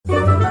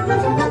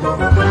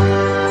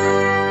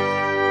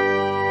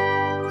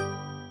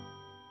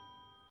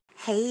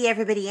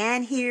everybody,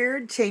 Ann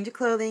here. Change of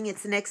clothing.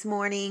 It's the next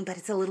morning, but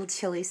it's a little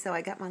chilly, so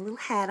I got my little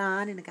hat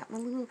on and I got my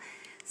little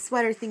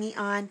sweater thingy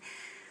on.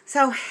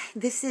 So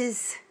this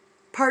is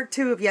part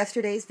 2 of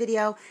yesterday's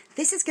video.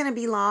 This is going to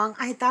be long.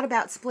 I had thought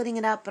about splitting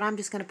it up, but I'm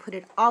just going to put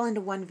it all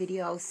into one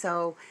video.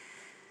 So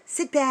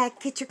sit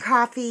back, get your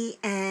coffee,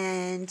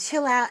 and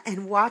chill out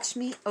and watch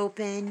me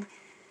open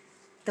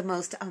the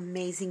most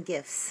amazing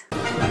gifts.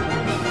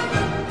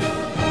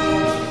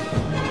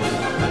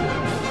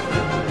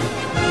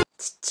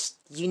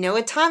 You know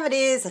what time it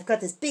is. I've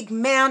got this big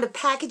mound of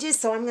packages,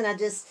 so I'm going to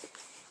just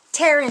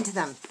tear into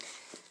them.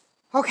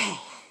 Okay.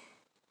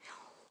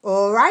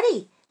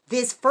 Alrighty.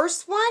 This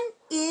first one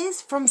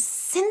is from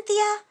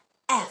Cynthia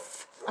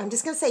F. I'm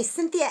just going to say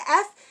Cynthia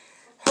F.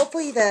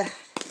 Hopefully the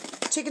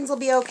chickens will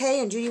be okay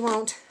and Judy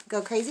won't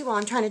go crazy while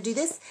I'm trying to do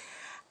this.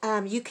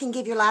 You can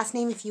give your last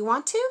name if you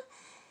want to.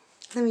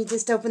 Let me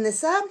just open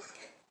this up.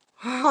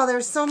 Oh,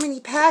 there's so many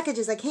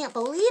packages. I can't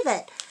believe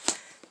it.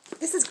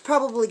 This is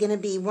probably going to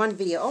be one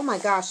video. Oh my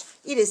gosh,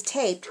 it is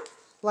taped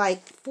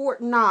like Fort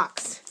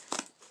Knox.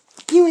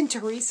 You and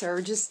Teresa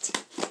are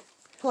just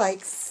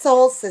like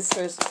soul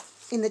sisters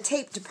in the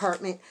tape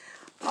department.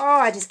 Oh,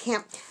 I just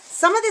can't.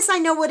 Some of this I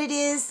know what it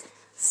is.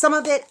 Some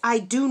of it I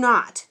do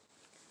not.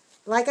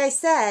 Like I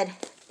said,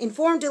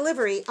 Informed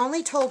Delivery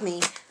only told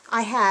me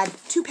I had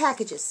 2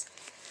 packages.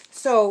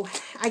 So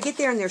I get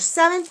there and there's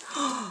 7.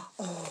 Oh.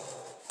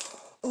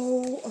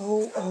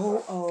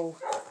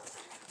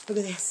 Look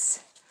at this.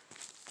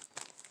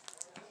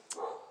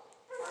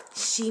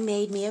 She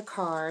made me a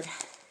card.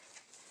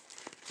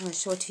 I'm going to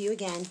show it to you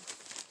again.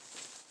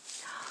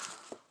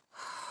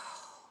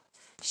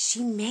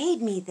 She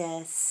made me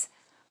this.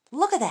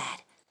 Look at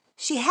that.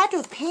 She had to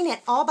have painted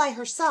it all by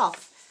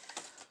herself.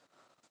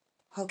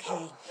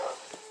 Okay.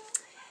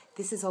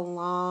 This is a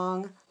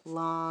long,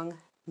 long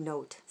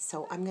note.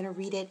 So I'm going to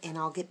read it and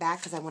I'll get back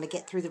because I want to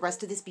get through the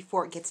rest of this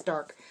before it gets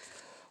dark.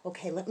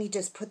 Okay, let me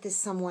just put this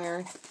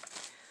somewhere.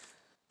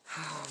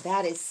 Oh,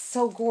 that is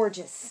so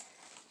gorgeous.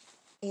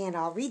 And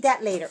I'll read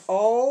that later.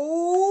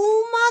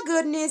 Oh my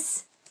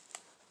goodness.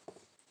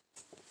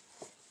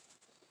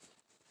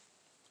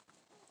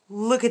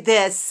 Look at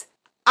this.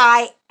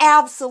 I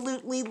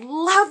absolutely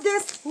love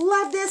this.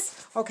 Love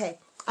this. Okay,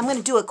 I'm going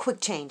to do a quick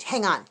change.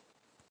 Hang on.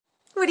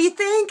 What do you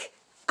think?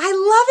 I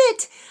love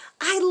it.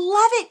 I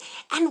love it.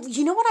 And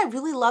you know what I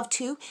really love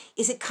too?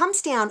 Is it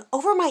comes down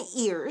over my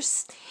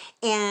ears.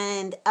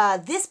 And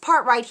this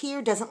part right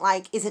here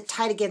isn't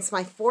tight against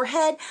my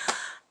forehead.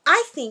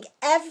 I think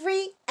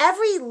every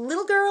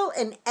little girl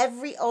and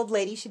every old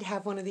lady should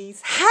have one of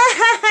these.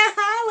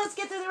 Let's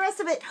get through the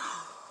rest of it.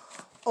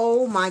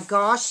 Oh my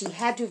gosh, she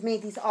had to have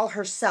made these all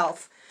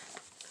herself.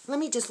 Let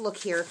me just look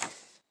here.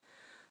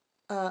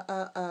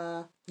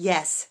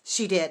 Yes,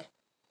 she did.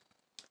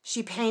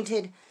 She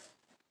painted.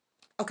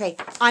 Okay,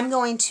 I am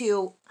going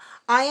to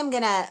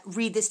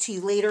read this to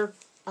you later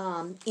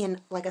in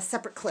like a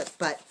separate clip,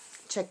 but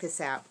check this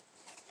out.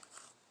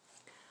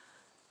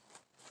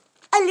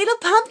 A little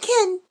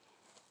pumpkin.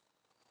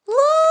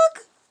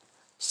 Look,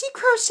 she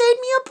crocheted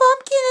me a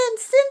pumpkin,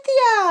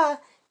 Cynthia.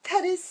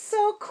 That is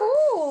so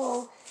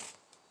cool.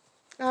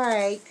 All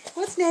right,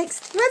 what's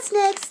next? What's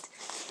next?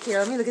 Here,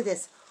 let me look at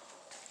this.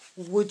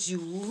 Would you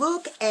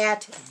look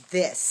at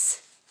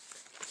this?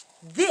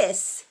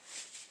 This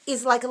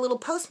is like a little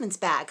postman's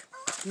bag,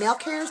 mail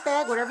carrier's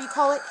bag, whatever you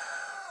call it.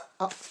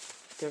 Oh,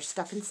 there's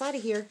stuff inside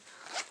of here.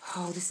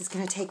 Oh, this is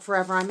going to take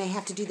forever. I may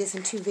have to do this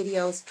in 2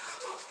 videos.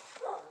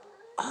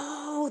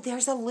 Oh,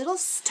 there's a little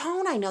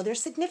stone. I know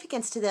there's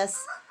significance to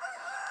this.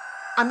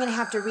 I'm going to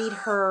have to read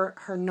her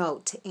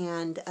note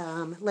and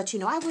let you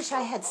know. I wish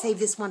I had saved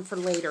this one for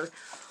later.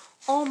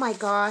 Oh my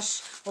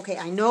gosh. Okay,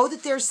 I know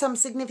that there's some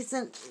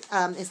significant,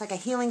 it's like a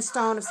healing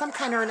stone of some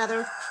kind or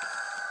another.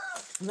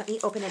 Let me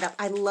open it up.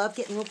 I love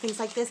getting little things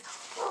like this.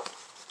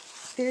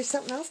 There's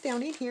something else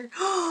down in here.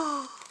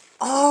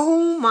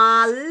 Oh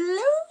my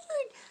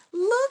Lord.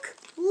 Look,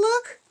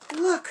 look,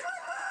 look.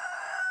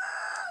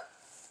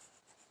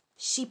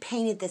 She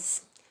painted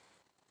this.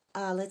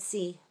 Let's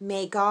see.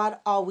 May God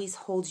always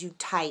hold you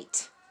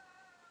tight.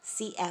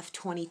 CF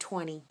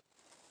 2020.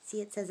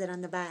 See, it says it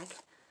on the back.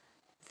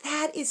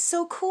 That is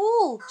so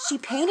cool. She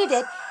painted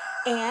it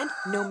and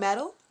no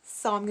metal,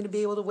 so I'm going to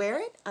be able to wear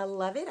it. I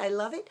love it. I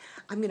love it.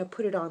 I'm going to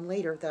put it on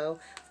later, though.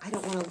 I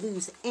don't want to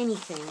lose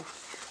anything.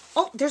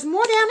 Oh, there's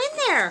more down in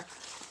there.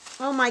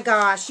 Oh, my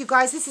gosh. You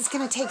guys, this is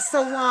going to take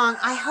so long.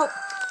 I hope...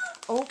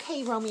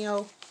 Okay,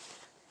 Romeo.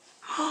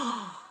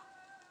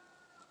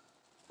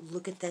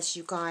 Look at this,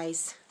 you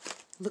guys.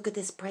 Look at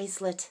this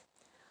bracelet.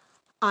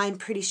 I'm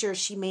pretty sure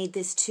she made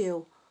this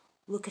too.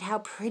 Look at how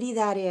pretty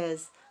that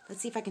is.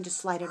 Let's see if I can just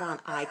slide it on.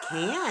 I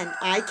can.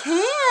 I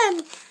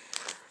can.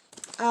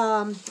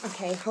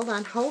 Okay, hold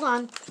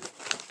on.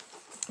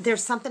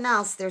 There's something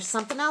else. There's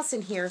something else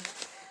in here.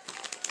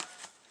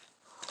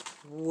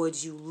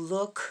 Would you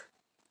look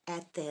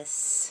at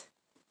this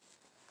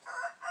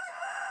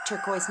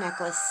turquoise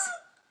necklace?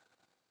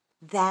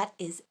 That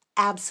is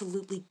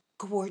absolutely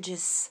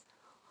gorgeous.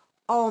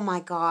 Oh my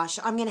gosh,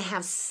 I'm going to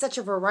have such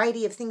a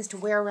variety of things to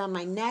wear around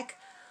my neck.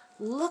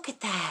 Look at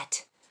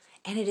that.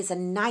 And it is a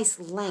nice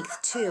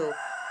length too.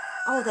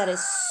 Oh, that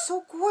is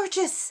so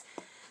gorgeous.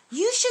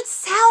 You should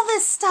sell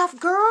this stuff,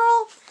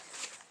 girl.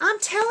 I'm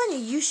telling you,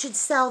 you should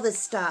sell this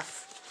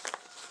stuff.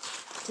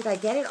 Did I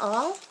get it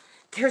all?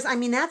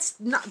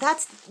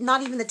 That's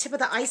not even the tip of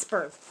the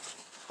iceberg.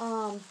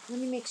 Let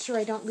me make sure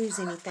I don't lose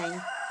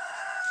anything.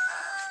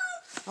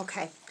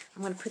 Okay,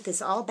 I'm going to put this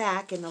all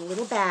back in the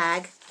little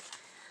bag.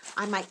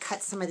 I might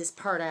cut some of this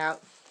part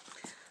out.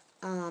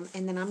 And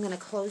then I'm going to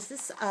close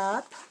this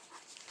up.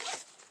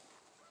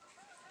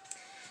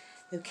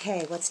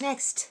 Okay, what's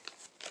next?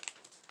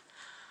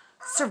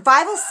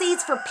 Survival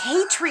seeds for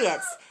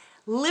patriots.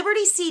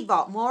 Liberty Seed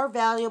Vault, more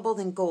valuable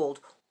than gold.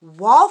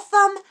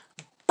 Waltham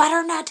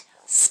butternut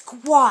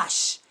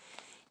squash.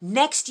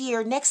 Next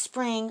year, next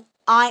spring,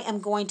 I am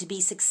going to be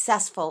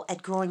successful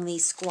at growing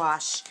these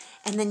squash.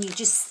 And then you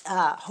just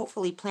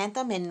hopefully plant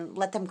them and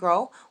let them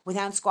grow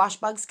without squash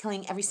bugs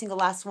killing every single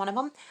last one of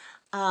them.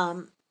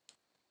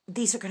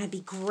 These are going to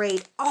be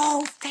great.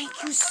 Oh, thank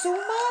you so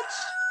much.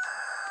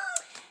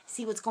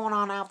 See what's going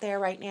on out there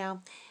right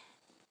now?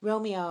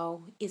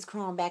 Romeo is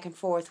crawling back and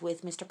forth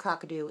with Mr.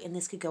 Cockadoo, and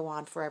this could go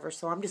on forever.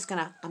 So I'm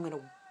gonna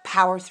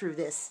power through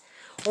this.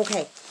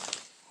 Okay.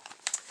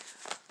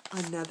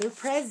 Another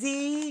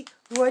Prezzie.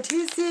 What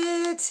is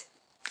it?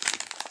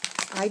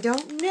 I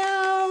don't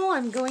know.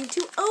 I'm going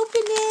to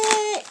open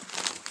it.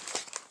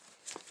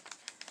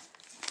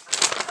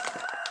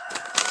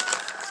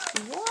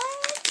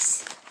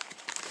 What?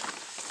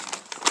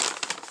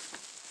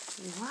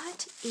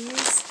 What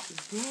is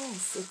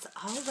this? It's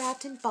all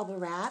wrapped in bubble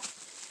wrap.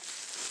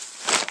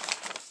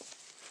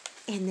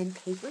 And then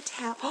paper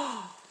towel.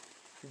 Oh,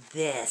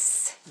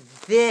 this.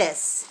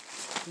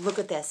 Look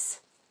at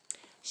this.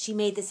 She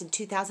made this in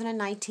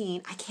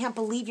 2019. I can't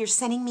believe you're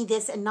sending me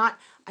this and not...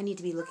 I need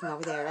to be looking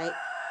over there, right?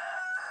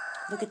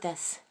 Look at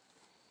this.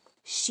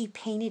 She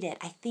painted it.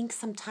 I think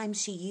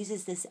sometimes she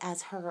uses this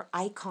as her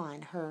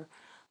icon, her,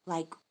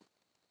 like,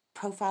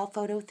 profile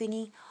photo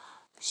thingy.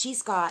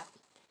 She's got...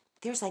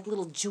 There's, like,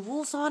 little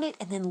jewels on it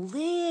and then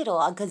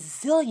a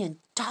gazillion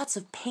dots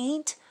of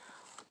paint.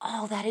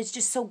 Oh, that is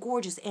just so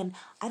gorgeous. And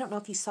I don't know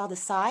if you saw the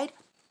side,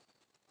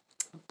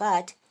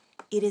 but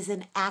it is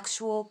an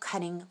actual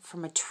cutting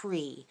from a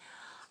tree.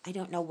 I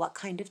don't know what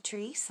kind of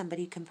tree.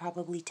 Somebody can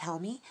probably tell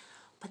me.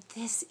 But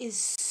this is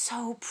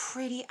so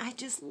pretty. I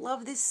just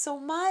love this so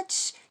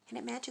much. And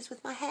it matches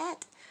with my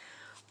hat.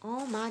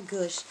 Oh my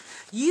gosh.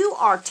 You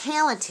are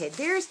talented.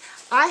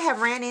 I have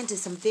ran into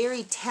some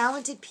very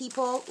talented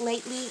people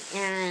lately.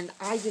 And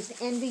I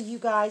just envy you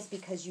guys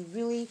because you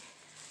really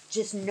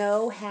just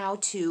know how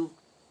to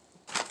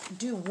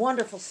do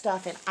wonderful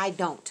stuff, and I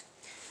don't.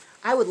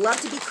 I would love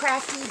to be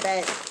crafty,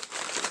 but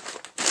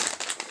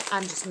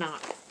I'm just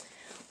not.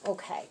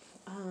 Okay,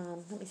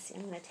 let me see.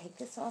 I'm going to take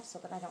this off so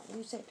that I don't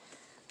lose it.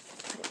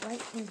 Put it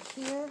right in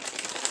here.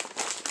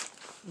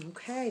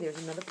 Okay, there's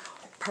another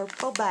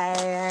purple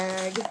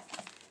bag.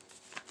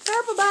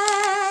 Purple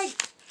bag!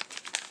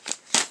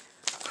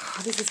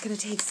 Oh, this is going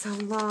to take so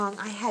long.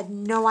 I had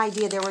no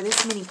idea there were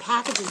this many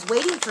packages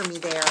waiting for me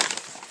there.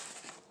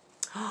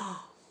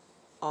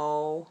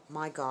 Oh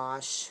my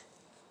gosh.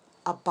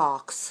 A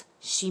box.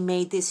 She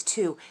made this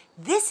too.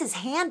 This is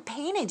hand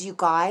painted, you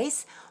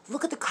guys.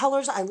 Look at the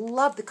colors. I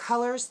love the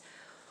colors.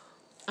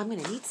 I'm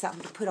going to need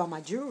something to put all my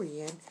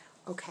jewelry in.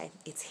 Okay,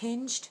 it's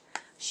hinged.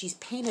 She's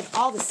painted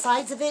all the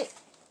sides of it.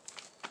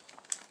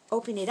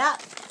 Open it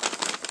up.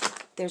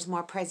 There's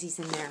more Prezzies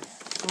in there.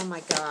 Oh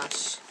my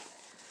gosh.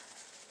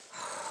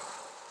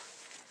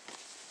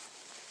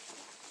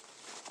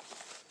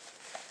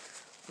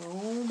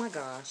 Oh my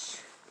gosh.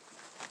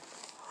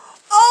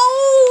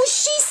 Oh,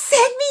 she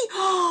sent me.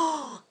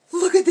 Oh,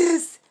 look at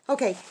this.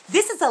 Okay,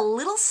 this is a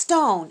little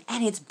stone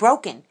and it's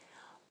broken.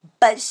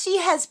 But she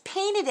has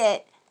painted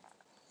it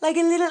like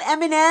a little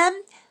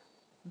M&M.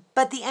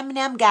 But the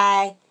M&M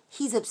guy,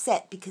 he's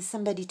upset because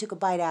somebody took a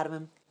bite out of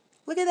him.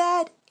 Look at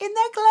that. Isn't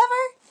that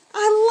clever?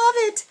 I love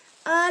it.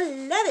 I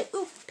love it.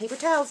 Ooh, paper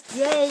towels.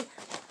 Yay.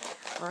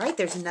 All right,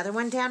 there's another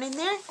one down in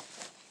there.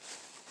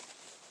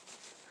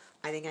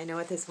 I think I know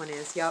what this one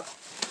is. Yup.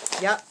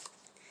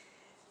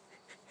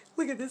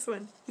 Look at this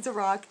one. It's a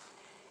rock.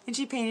 And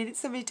she painted it.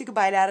 Somebody took a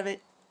bite out of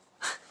it.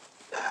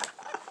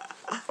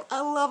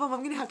 I love them. I'm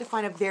going to have to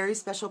find a very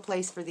special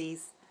place for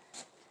these.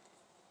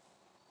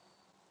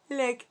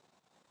 Look.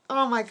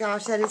 Oh my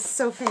gosh, that is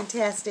so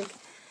fantastic.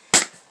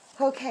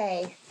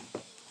 Okay.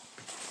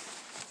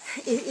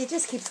 It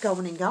just keeps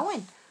going and going.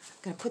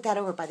 I'm going to put that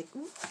over by the...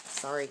 Ooh,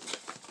 sorry.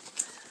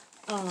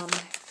 I'm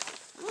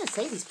going to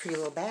save these pretty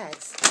little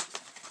bags.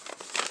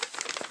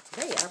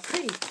 They are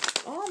pretty.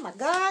 Oh my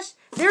gosh.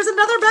 There's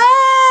another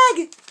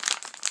bag.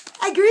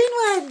 A green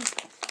one.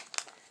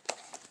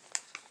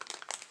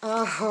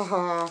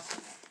 Oh.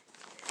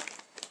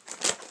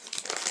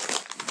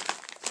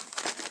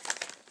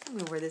 I'm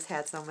going to wear this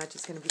hat so much.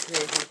 It's going to be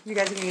crazy. You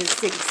guys are going to get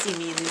sick to see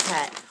me in this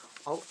hat.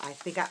 Oh, I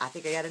think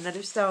I got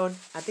another stone.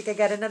 I think I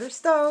got another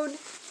stone.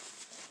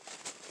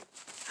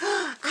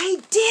 I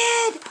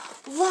did.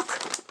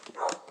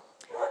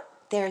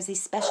 there is a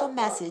special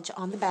message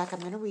on the back. I'm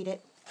going to read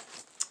it.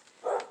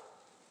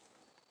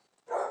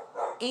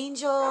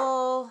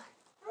 Angel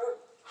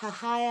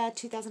Hahaya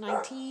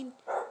 2019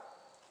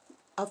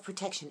 of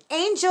Protection.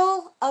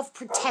 Angel of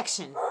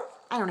Protection.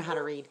 I don't know how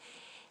to read.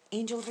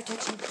 Angel of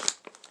Protection.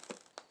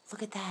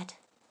 Look at that.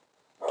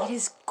 It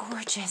is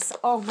gorgeous.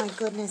 Oh my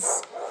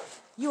goodness.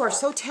 You are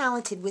so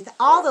talented with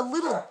all the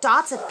little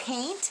dots of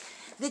paint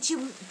that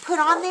you put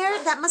on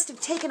there. That must have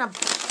taken a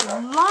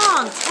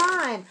long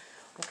time.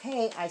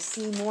 Okay, I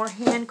see more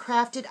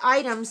handcrafted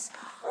items.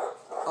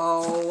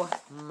 Oh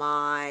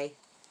my.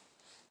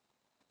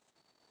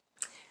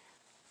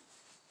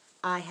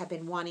 I have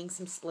been wanting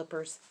some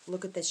slippers.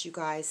 Look at this, you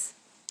guys.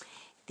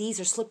 These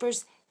are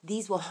slippers.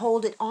 These will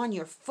hold it on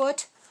your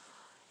foot.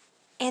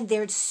 And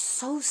they're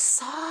so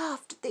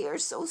soft. They are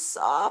so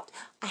soft.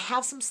 I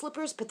have some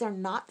slippers, but they're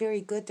not very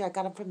good. I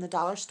got them from the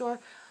dollar store.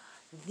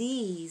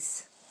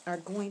 These are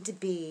going to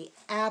be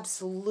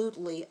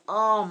absolutely,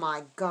 oh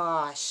my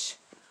gosh.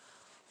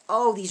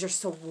 Oh, these are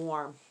so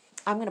warm.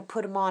 I'm going to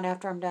put them on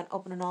after I'm done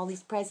opening all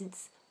these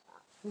presents.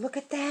 Look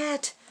at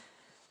that.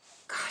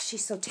 Gosh,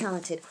 she's so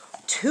talented.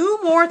 2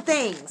 more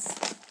things.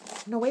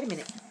 No, wait a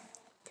minute.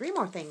 3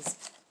 more things.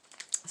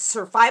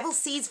 Survival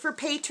seeds for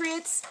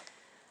patriots.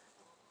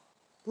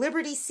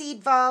 Liberty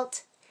seed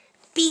vault.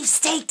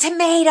 Beefsteak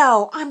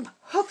tomato. I'm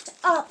hooked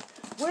up.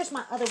 Where's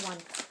my other one?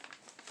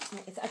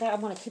 I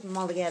want to keep them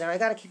all together. I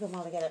got to keep them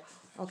all together.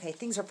 Okay,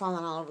 things are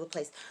falling all over the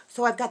place.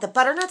 So I've got the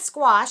butternut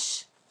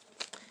squash.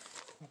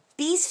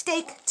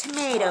 Beefsteak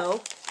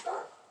tomato.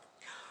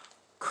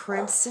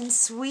 Crimson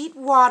sweet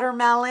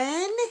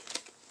watermelon.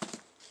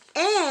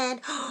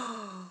 And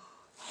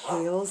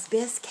Hale's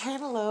best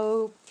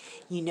cantaloupe.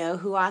 You know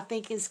who I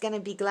think is going to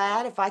be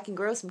glad if I can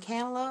grow some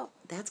cantaloupe?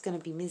 That's going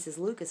to be Mrs.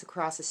 Lucas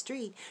across the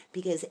street,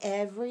 because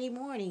every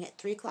morning at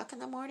 3 o'clock in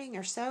the morning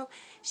or so,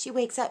 she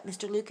wakes up.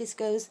 Mr. Lucas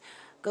goes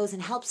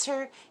and helps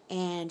her,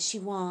 and she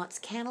wants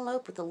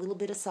cantaloupe with a little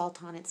bit of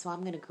salt on it. So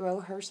I'm going to grow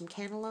her some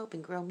cantaloupe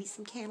and grow me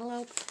some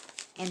cantaloupe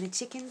and the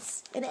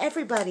chickens and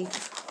everybody.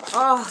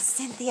 Oh,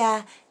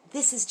 Cynthia,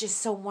 this is just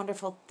so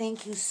wonderful.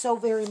 Thank you so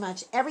very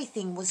much.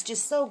 Everything was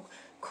just so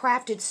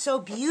crafted so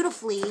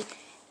beautifully,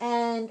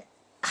 and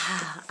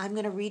I'm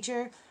going to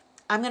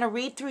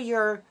read through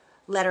your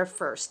letter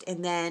first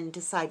and then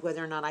decide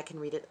whether or not I can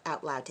read it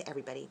out loud to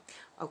everybody.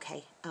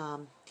 Okay,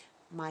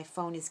 my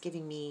phone is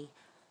giving me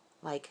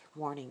like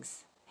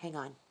warnings. Hang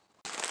on.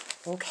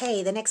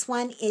 Okay, the next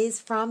one is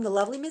from the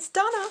lovely Miss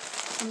Donna.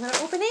 I'm going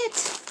to open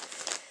it.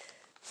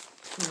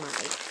 All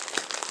right.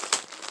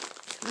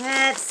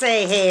 Let's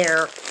see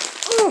here.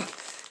 Ooh.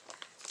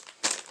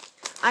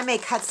 I may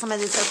cut some of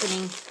this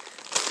opening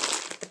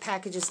the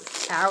packages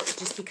out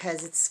just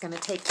because it's going to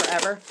take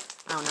forever.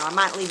 I don't know. I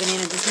might leave it in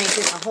and just make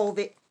this a whole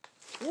bit.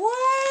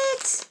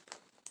 What?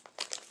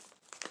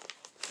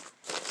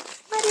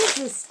 What is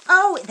this?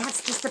 Oh,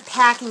 that's just the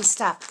packing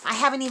stuff. I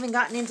haven't even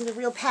gotten into the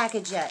real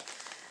package yet.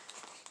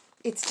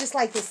 It's just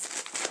like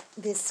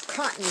this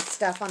cotton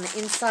stuff on the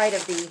inside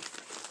of the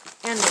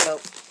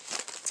envelope.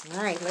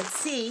 All right, let's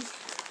see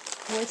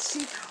what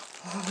she...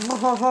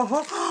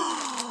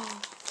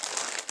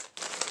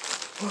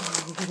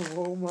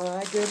 Oh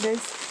my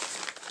goodness.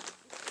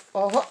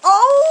 Oh!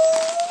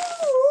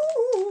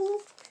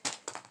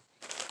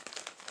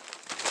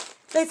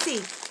 Let's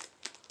see.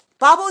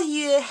 Bobble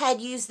here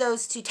had used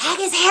those to tag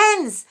his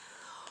hens.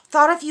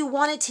 Thought if you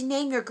wanted to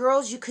name your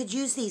girls, you could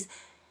use these.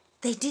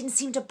 They didn't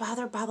seem to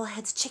bother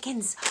Bobblehead's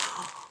chickens.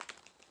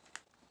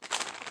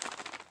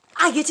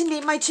 I get to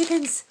name my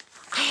chickens.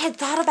 I had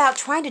thought about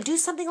trying to do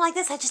something like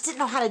this. I just didn't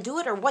know how to do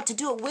it or what to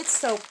do it with.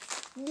 So,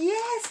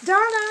 yes,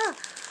 Donna.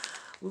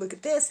 Look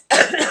at this.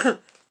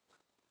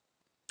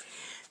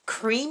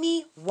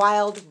 Creamy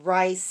wild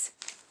rice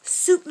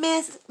soup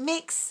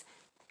mix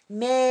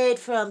made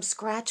from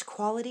scratch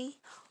quality.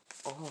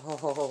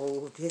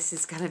 Oh, this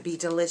is going to be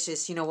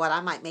delicious. You know what?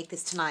 I might make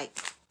this tonight.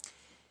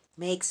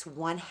 Makes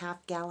 1/2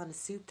 gallon of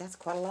soup. That's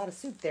quite a lot of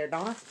soup there,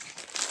 Donna.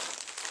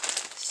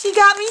 She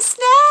got me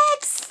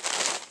snacks.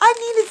 I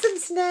needed some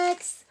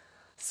snacks.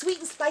 Sweet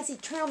and spicy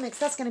trail mix.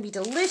 That's going to be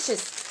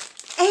delicious.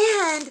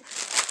 And,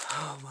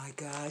 oh my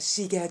gosh,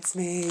 she gets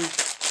me.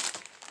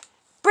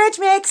 Bridge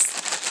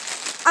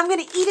mix. I'm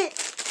going to eat it.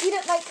 Eat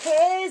it like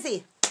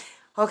crazy.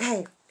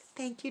 Okay.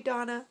 Thank you,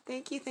 Donna.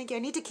 Thank you, thank you. I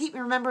need to keep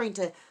remembering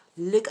to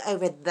look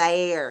over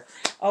there.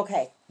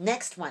 Okay,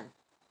 next one.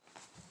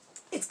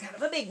 It's kind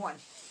of a big one.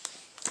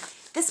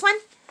 This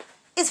one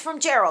is from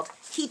Gerald.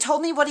 He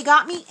told me what he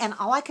got me, and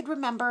all I could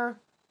remember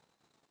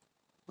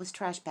was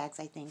trash bags,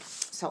 I think.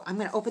 So I'm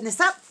going to open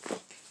this up,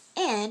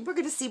 and we're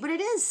going to see what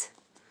it is.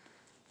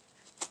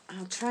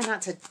 I'll try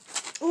not to...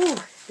 Ooh,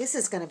 this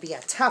is going to be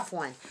a tough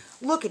one.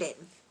 Look at it.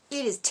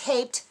 It is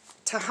taped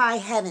to high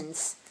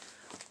heavens.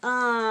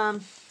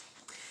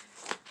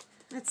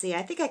 Let's see.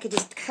 I think I could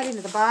just cut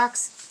into the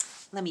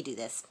box. Let me do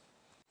this.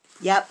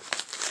 Yep.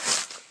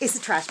 It's the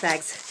trash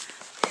bags.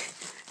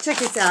 Check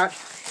this out.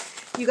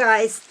 You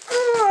guys.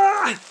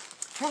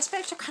 trash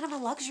bags are kind of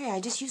a luxury. I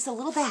just use the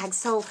little bags.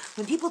 So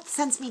when people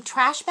send me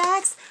trash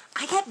bags,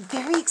 I get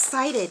very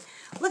excited.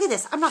 Look at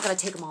this. I'm not going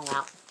to take them all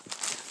out.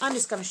 I'm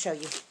just going to show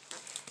you.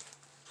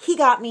 He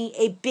got me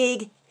a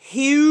big,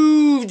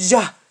 huge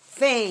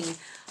thing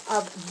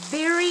of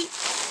very,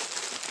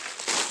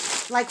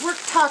 like we're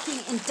talking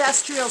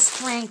industrial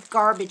strength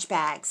garbage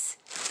bags.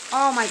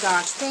 Oh my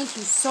gosh. Thank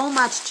you so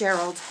much,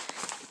 Gerald.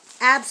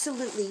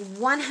 Absolutely.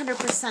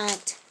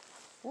 100%.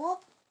 Whoop.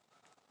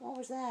 What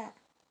was that?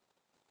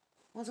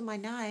 Wasn't my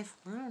knife.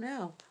 I don't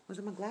know. Was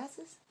it my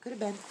glasses? Could have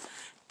been.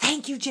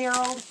 Thank you,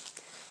 Gerald.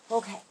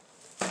 Okay.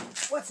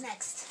 What's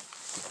next?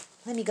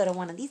 Let me go to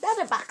one of these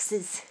other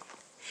boxes.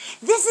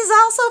 This is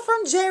also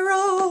from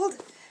Gerald.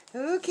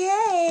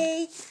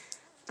 Okay.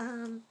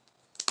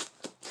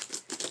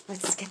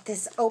 Let's get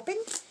this open.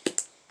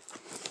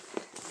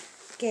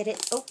 Get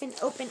it open,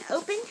 open,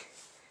 open.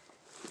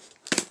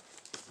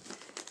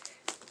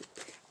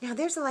 Now,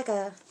 there's like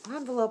a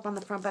envelope on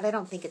the front, but I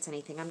don't think it's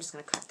anything. I'm just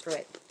going to cut through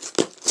it.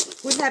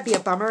 Wouldn't that be a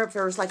bummer if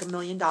there was like $1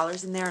 million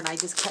in there and I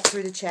just cut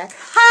through the check?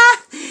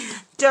 Ha!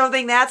 Don't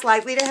think that's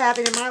likely to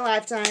happen in my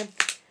lifetime.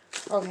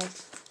 Okay.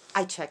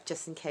 I checked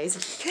just in case.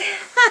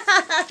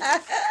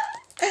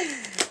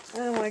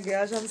 Oh my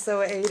gosh, I'm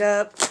so ate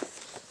up.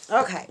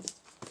 Okay.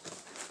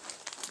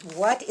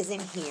 What is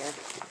in here?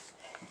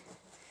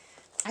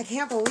 I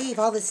can't believe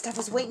all this stuff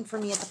was waiting for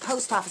me at the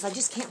post office. I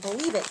just can't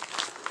believe it.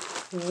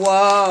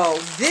 Whoa,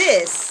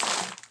 this.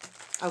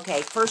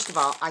 Okay, first of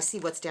all, I see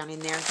what's down in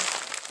there.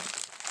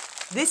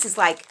 This is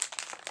like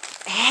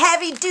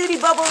heavy duty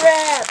bubble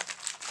wrap.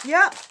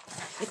 Yep.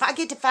 If I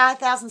get to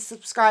 5,000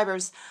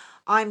 subscribers,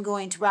 I'm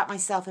going to wrap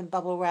myself in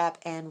bubble wrap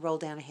and roll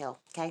down a hill,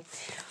 okay?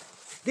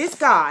 This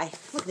guy,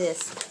 look at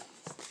this.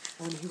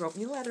 Oh, and he wrote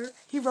me a letter.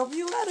 He wrote me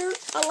a letter.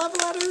 I love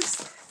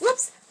letters.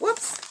 Whoops,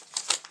 whoops.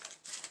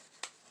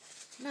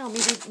 No,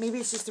 maybe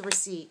it's just a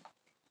receipt.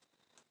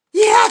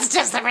 Yeah, it's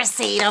just a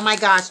receipt. Oh my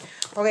gosh.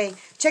 Okay,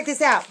 check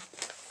this out.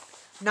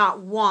 Not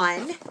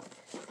one.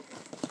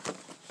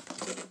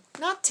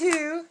 Not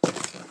two.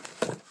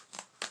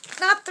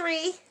 Not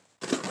three.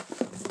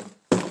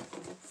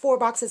 4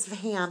 boxes of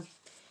ham.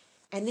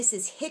 And this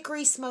is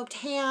hickory smoked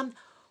ham.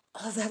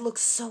 Oh, that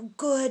looks so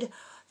good.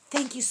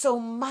 Thank you so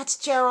much,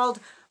 Gerald.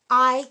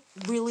 I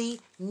really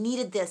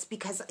needed this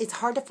because it's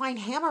hard to find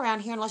ham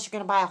around here unless you're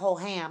going to buy a whole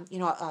ham, you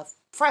know, a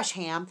fresh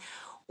ham.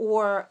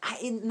 Or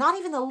not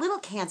even the little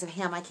cans of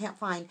ham I can't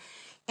find.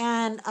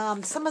 And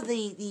some of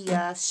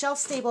the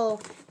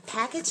shelf-stable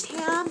packaged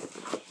ham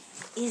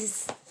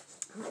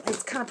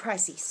it's kind of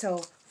pricey.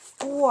 So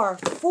four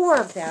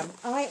of them,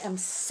 I am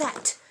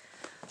set.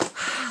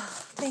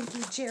 Thank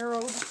you,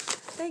 Gerald.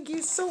 Thank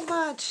you so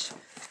much.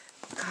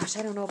 Gosh,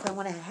 I don't know if I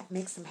want to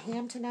make some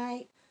ham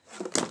tonight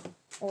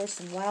or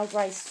some wild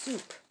rice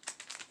soup.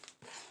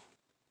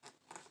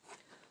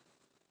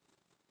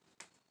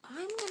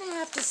 I'm going to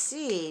have to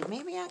see.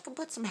 Maybe I can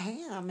put some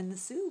ham in the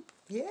soup.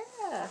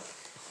 Yeah.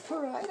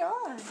 Right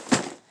on.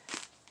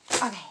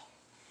 Okay.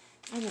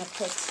 I'm going to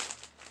put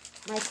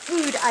my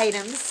food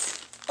items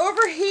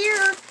over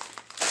here.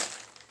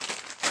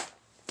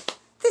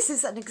 This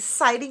is an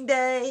exciting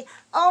day.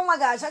 Oh my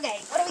gosh. Okay.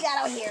 What do we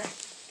got out here?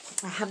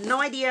 I have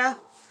no idea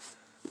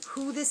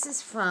who this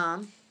is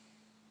from.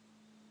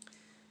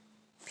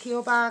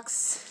 P.O.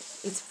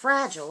 Box. It's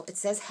fragile. It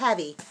says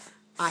heavy.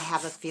 I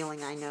have a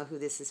feeling I know who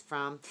this is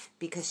from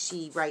because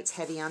she writes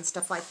heavy on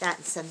stuff like that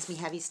and sends me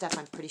heavy stuff.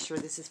 I'm pretty sure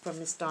this is from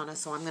Miss Donna,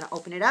 so I'm going to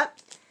open it up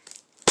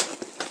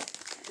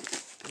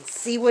and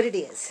see what it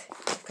is.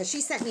 Because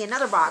she sent me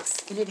another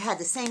box, and it had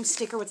the same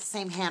sticker with the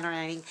same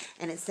handwriting,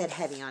 and it said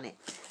heavy on it.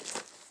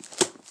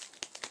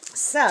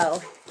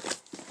 So,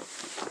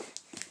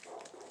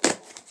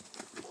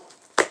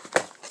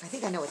 I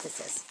think I know what this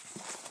is.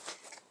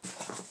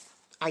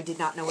 I did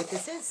not know what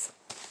this is.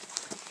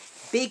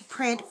 Big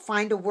print,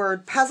 find a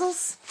word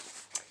puzzles.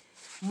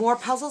 More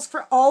puzzles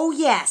for, oh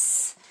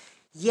yes.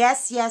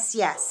 Yes, yes,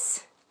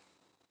 yes.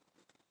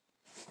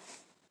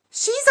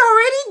 She's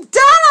already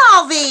done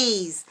all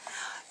these.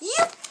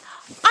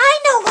 I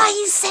know why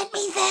you sent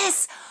me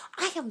this.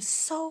 I am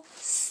so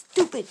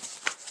stupid.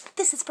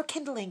 This is for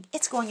kindling.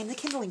 It's going in the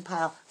kindling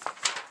pile.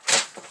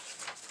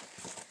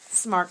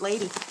 Smart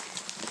lady.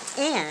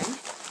 And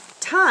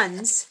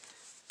tons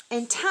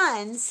and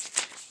tons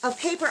of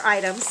paper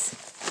items.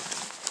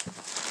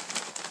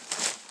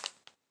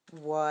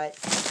 What?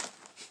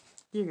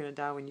 You're going to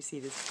die when you see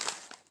this.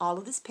 All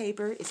of this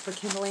paper is for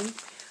kindling.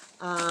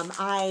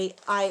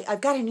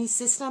 I've got a new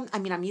system. I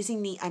mean,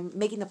 I'm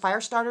making the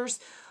fire starters,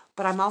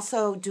 but I'm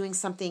also doing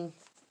something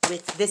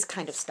with this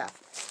kind of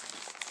stuff.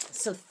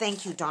 So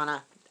thank you,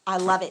 Donna. I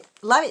love it.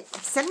 Love it.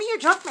 Send me your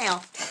junk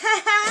mail.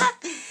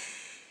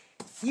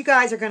 You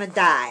guys are going to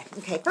die.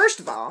 Okay, first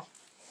of all.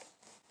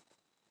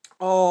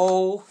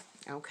 Oh,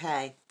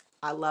 okay.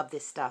 I love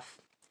this stuff.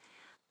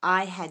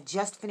 I had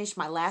just finished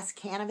my last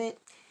can of it,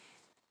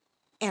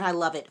 and I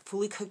love it.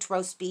 Fully cooked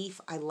roast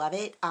beef. I love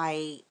it.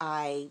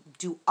 I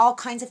do all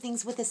kinds of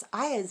things with this.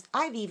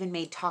 I've even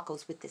made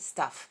tacos with this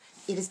stuff.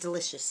 It is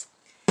delicious.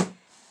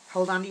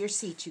 Hold on to your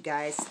seats, you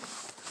guys.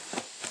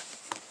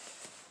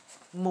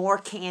 more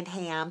canned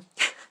ham.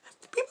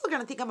 People are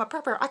going to think I'm a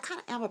prepper. I kind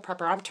of am a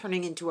prepper. I'm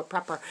turning into a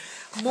prepper.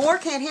 More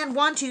canned ham.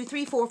 1, 2,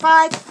 3, 4,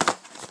 5.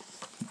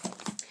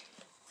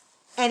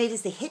 And it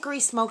is the hickory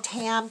smoked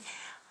ham.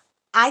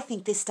 I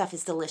think this stuff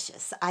is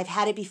delicious. I've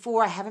had it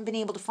before. I haven't been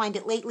able to find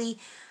it lately.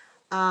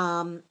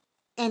 And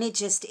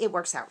it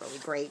works out really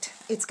great.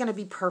 It's going to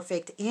be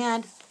perfect.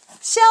 And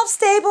shelf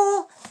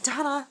stable.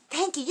 Donna,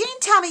 thank you. You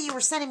didn't tell me you were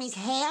sending me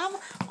ham.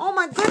 Oh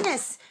my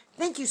goodness.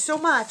 Thank you so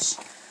much.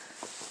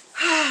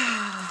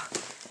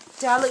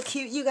 Do I look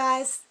cute, you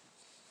guys?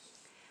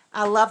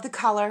 I love the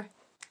color.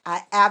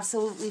 I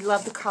absolutely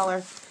love the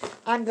color.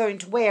 I'm going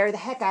to wear the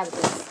heck out of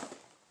this.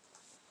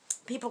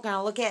 People are going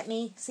to look at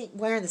me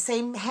wearing the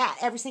same hat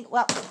every single...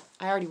 Well,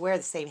 I already wear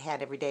the same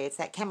hat every day. It's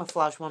that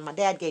camouflage one my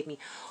dad gave me.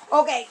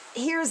 Okay,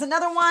 here's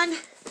another one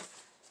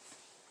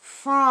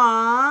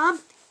from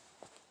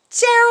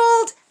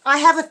Gerald. I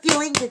have a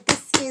feeling that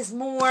this is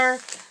more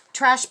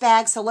trash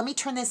bags. So let me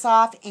turn this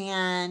off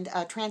and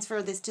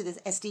transfer this to the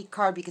SD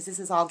card because this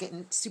is all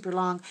getting super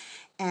long.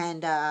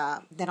 And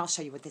then I'll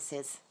show you what this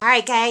is. All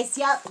right, guys.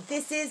 Yep,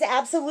 this is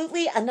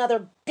absolutely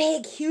another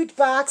big, huge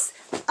box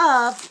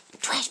of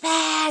trash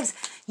bags.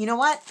 You know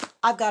what?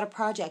 I've got a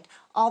project.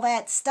 All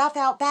that stuff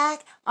out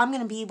back, I'm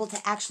going to be able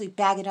to actually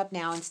bag it up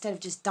now. Instead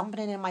of just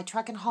dumping it in my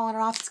truck and hauling it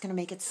off, it's going to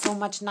make it so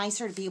much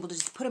nicer to be able to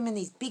just put them in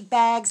these big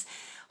bags,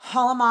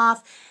 haul them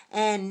off,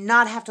 and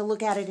not have to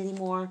look at it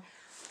anymore.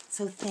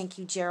 So thank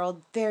you,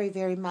 Gerald, very,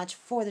 very much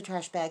for the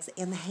trash bags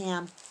and the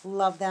ham.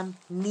 Love them.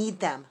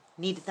 Need them.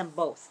 Needed them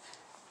both.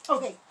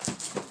 Okay.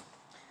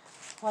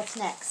 What's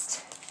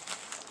next?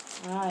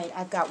 All right,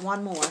 I've got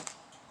one more.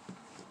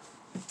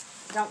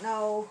 Don't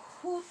know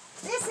who.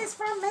 This is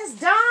from Miss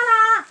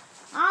Donna.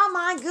 Oh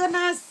my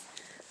goodness.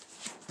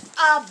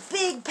 A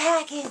big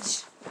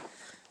package.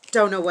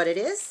 Don't know what it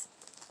is.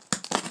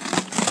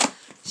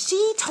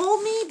 She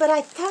told me, but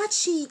I thought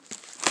she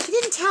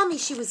didn't tell me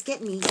she was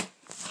getting me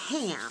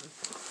ham.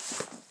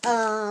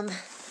 I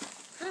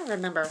don't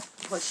remember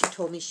what she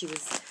told me she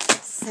was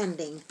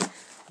sending,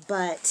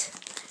 but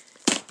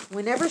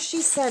whenever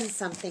she sends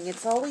something,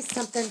 it's always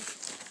something,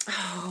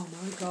 oh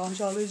my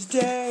gosh, on this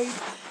day,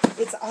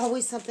 it's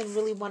always something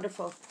really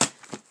wonderful.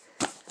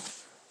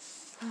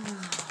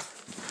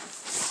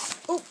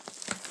 Oh,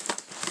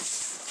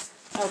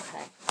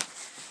 okay.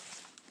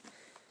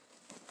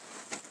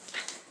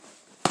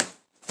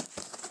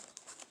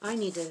 I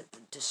need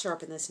to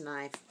sharpen this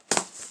knife.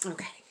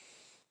 Okay.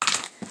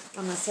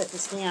 I'm going to set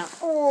this down.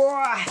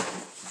 Oh,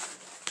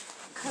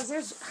 because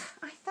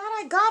I thought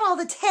I got all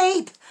the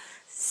tape.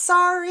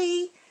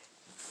 Sorry.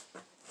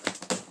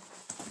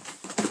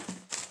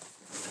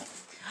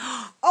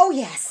 Oh,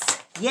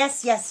 yes.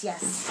 Yes, yes,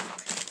 yes.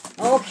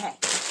 Okay.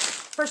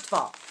 First of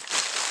all,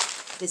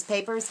 this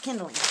paper is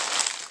kindling.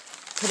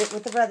 Put it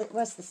with the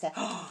rest of the stuff.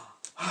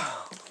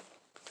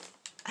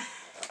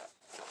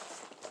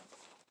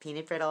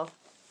 Peanut brittle.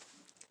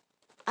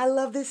 I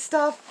love this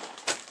stuff.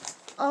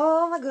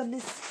 Oh my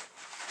goodness.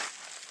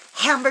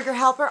 Hamburger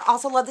helper.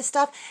 Also love this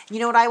stuff. You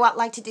know what I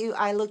like to do?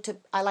 I like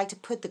to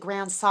put the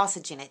ground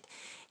sausage in it,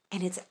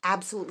 and it's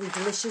absolutely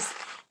delicious.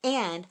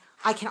 And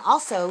I can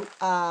also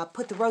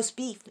put the roast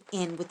beef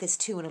in with this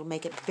too, and it'll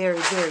make it very,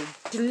 very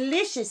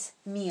delicious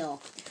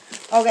meal.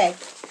 Okay,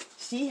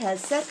 she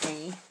has sent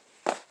me.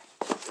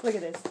 Look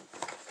at this.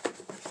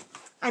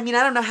 I mean,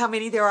 I don't know how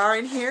many there are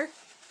in here.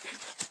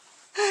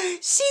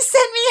 She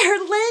sent me her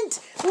lint.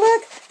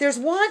 Look, there's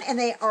one, and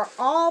they are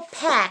all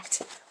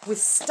packed with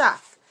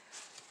stuff.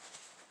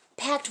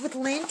 Packed with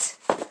lint.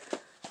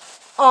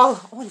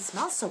 Oh, and it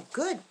smells so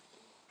good.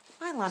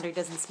 My laundry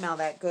doesn't smell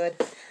that good.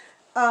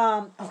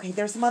 Okay,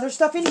 there's some other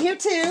stuff in here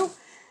too.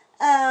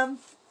 A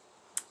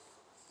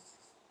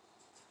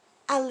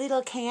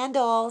little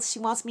candle. She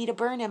wants me to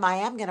burn him. I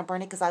am going to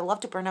burn it because I love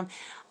to burn them.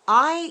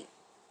 I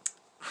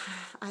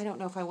don't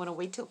know if I want to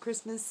wait till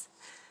Christmas.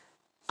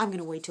 I'm going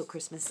to wait till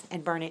Christmas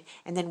and burn it.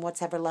 And then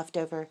what's ever left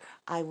over,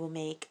 I will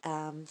make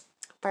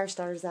fire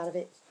starters out of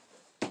it.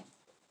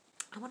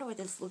 I wonder what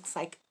this looks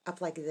like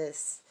up like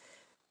this.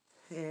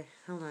 Here,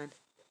 hold on.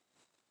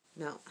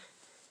 No.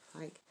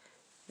 Like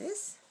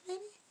this,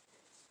 maybe?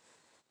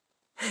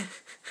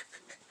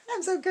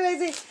 I'm so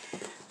crazy.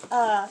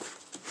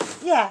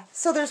 Yeah,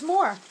 so there's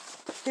more.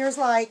 There's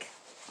like,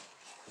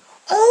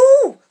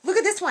 oh, look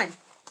at this one.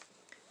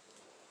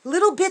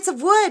 Little bits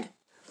of wood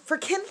for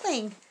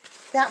kindling.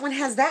 That one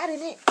has that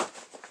in it.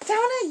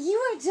 Donna, you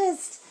are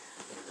just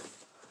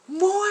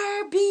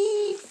more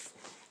beef.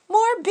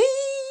 More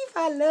beef.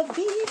 I love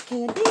beef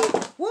candy.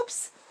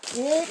 Whoops.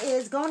 It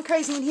is going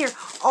crazy in here.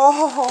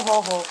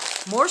 Oh,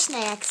 more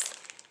snacks.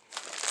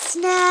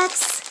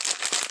 Snacks.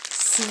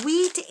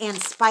 Sweet and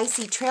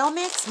spicy trail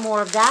mix.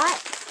 More of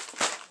that.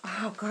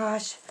 Oh,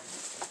 gosh.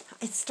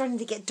 It's starting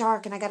to get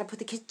dark, and I got to put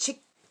the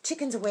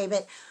chickens away,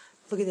 but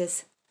look at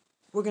this.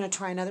 We're going to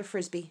try another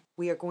Frisbee.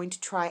 We are going to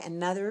try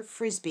another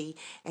Frisbee,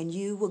 and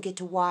you will get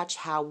to watch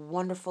how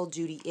wonderful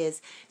Judy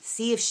is.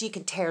 See if she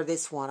can tear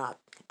this one up.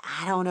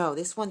 I don't know.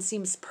 This one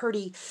seems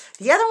pretty.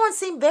 The other one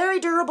seemed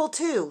very durable,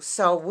 too.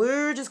 So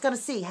we're just going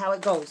to see how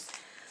it goes.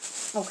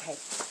 Okay.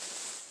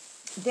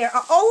 There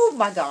are, oh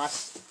my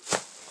gosh.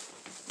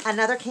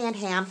 Another canned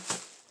ham.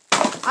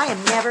 I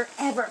am never,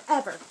 ever,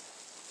 ever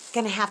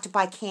going to have to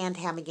buy canned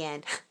ham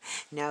again.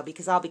 No,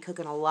 because I'll be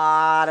cooking a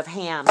lot of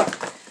ham.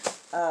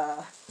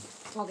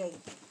 Okay.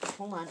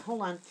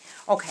 Hold on.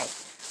 Okay.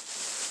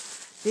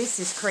 This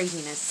is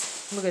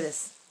craziness. Look at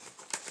this.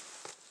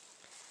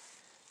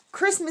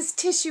 Christmas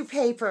tissue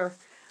paper.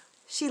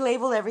 She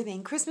labeled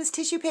everything. Christmas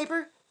tissue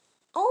paper.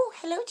 Oh,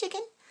 hello,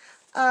 chicken.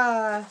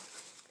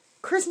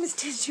 Christmas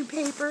tissue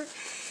paper.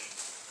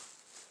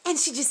 And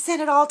she just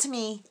sent it all to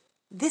me.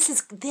 This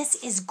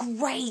is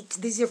great.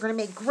 These are going to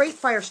make great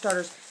fire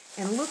starters.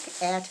 And look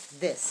at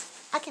this.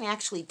 I can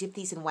actually dip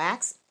these in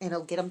wax and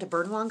it'll get them to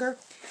burn longer.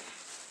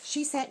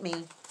 She sent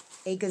me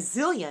a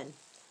gazillion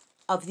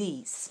of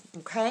these.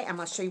 Okay, I'm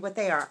going to show you what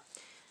they are.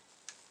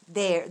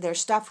 They're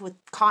stuffed with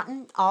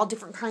cotton, all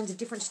different kinds of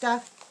different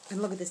stuff.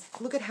 And look at this.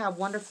 Look at how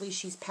wonderfully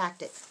she's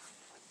packed it.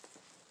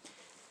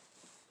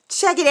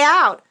 Check it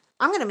out.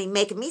 I'm going to be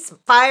making me some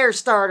fire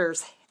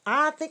starters.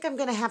 I think I'm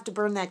going to have to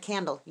burn that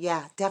candle.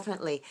 Yeah,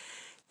 definitely.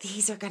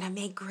 These are going to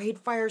make great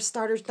fire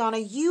starters. Donna,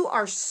 you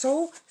are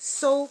so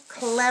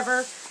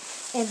clever.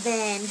 And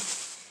then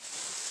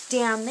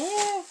down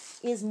there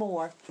is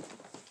more.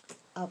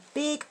 A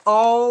big,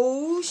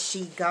 oh,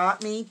 she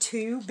got me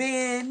 2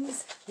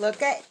 bins.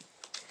 Look at,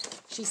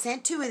 she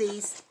sent 2 of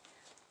these.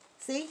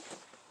 See?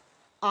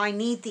 I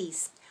need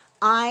these.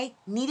 I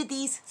needed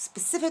these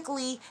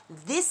specifically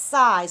this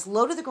size,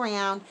 low to the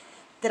ground,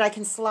 that I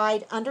can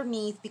slide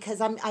underneath because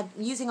I'm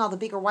using all the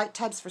bigger white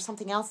tubs for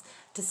something else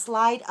to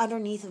slide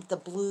underneath of the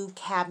blue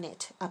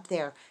cabinet up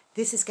there.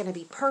 This is going to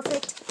be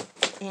perfect.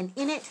 And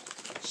in it,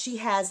 she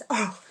has,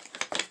 oh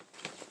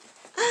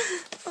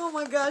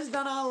my gosh,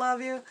 Donna, I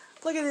love you.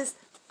 Look at this.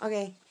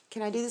 Okay,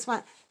 can I do this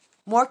one?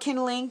 More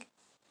kindling.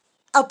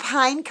 A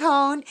pine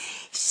cone.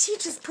 She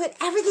just put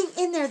everything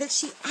in there that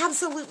she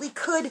absolutely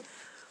could.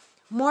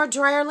 More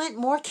dryer lint,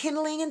 more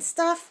kindling and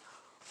stuff.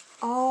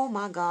 Oh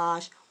my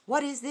gosh.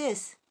 What is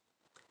this?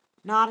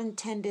 Not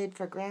intended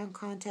for ground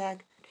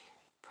contact,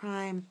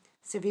 prime,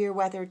 severe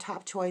weather,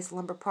 top choice,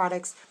 lumber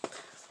products.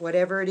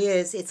 Whatever it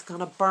is, it's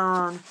going to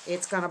burn.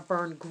 It's going to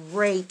burn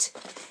great.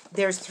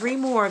 There's 3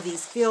 more of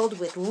these filled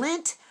with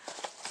lint.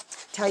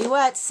 Tell you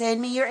what, send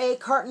me your 8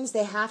 cartons.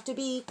 They have to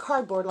be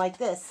cardboard like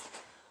this.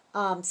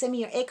 Send me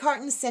your 8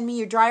 cartons, send me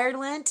your dryer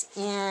lint,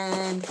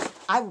 and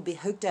I will be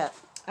hooked up.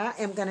 I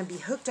am going to be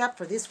hooked up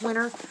for this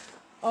winter.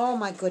 Oh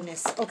my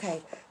goodness.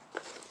 Okay.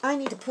 I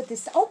need to put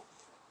this, oh,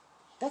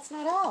 that's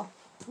not all.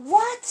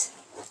 What?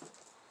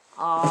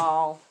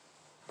 Oh,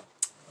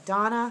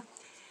 Donna,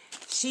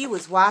 she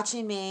was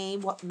watching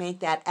me make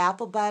that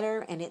apple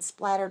butter, and it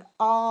splattered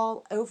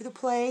all over the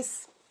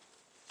place.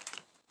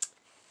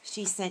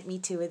 She sent me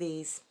 2 of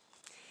these.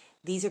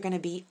 These are going to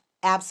be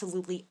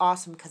absolutely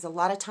awesome because a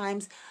lot of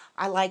times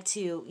I like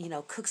to,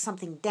 cook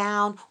something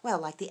down, well,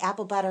 like the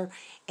apple butter,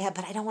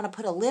 but I don't want to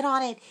put a lid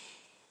on it,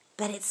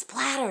 but it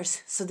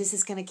splatters. So this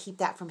is going to keep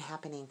that from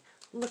happening.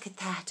 Look at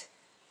that.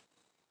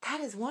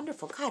 That is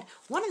wonderful. God,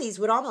 one of these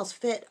would almost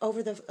fit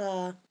over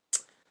the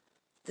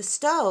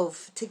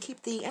stove to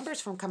keep the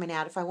embers from coming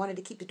out if I wanted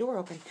to keep the door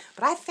open.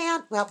 But I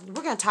found, well,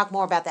 we're going to talk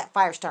more about that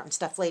fire starting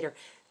stuff later.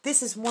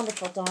 This is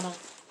wonderful, Donna.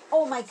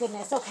 Oh my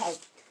goodness. Okay.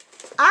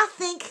 I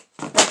think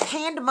the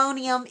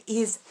pandemonium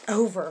is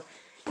over.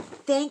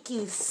 Thank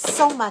you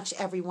so much,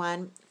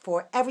 everyone,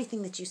 for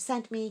everything that you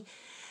sent me.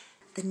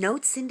 The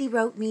note Cindy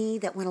wrote me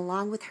that went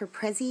along with her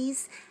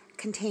Prezzies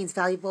contains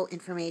valuable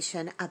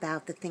information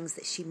about the things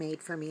that she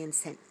made for me and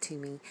sent to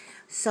me.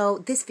 So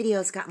this video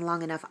has gotten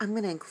long enough. I'm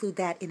going to include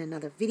that in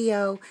another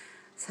video.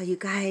 So you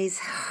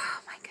guys, oh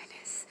my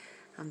goodness,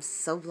 I'm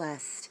so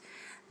blessed.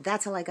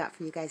 That's all I got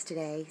for you guys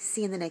today.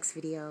 See you in the next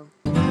video.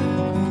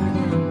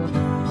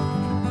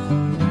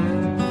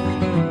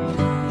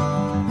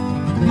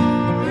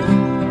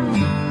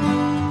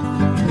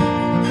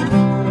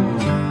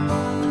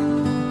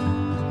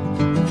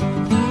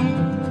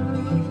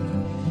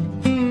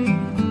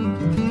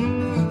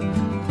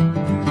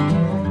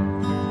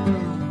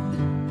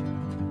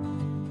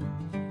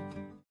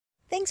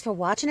 Thanks for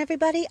watching,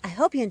 everybody. I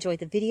hope you enjoyed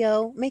the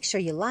video. Make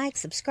sure you like,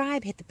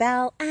 subscribe, hit the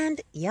bell,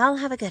 and y'all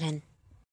have a good one.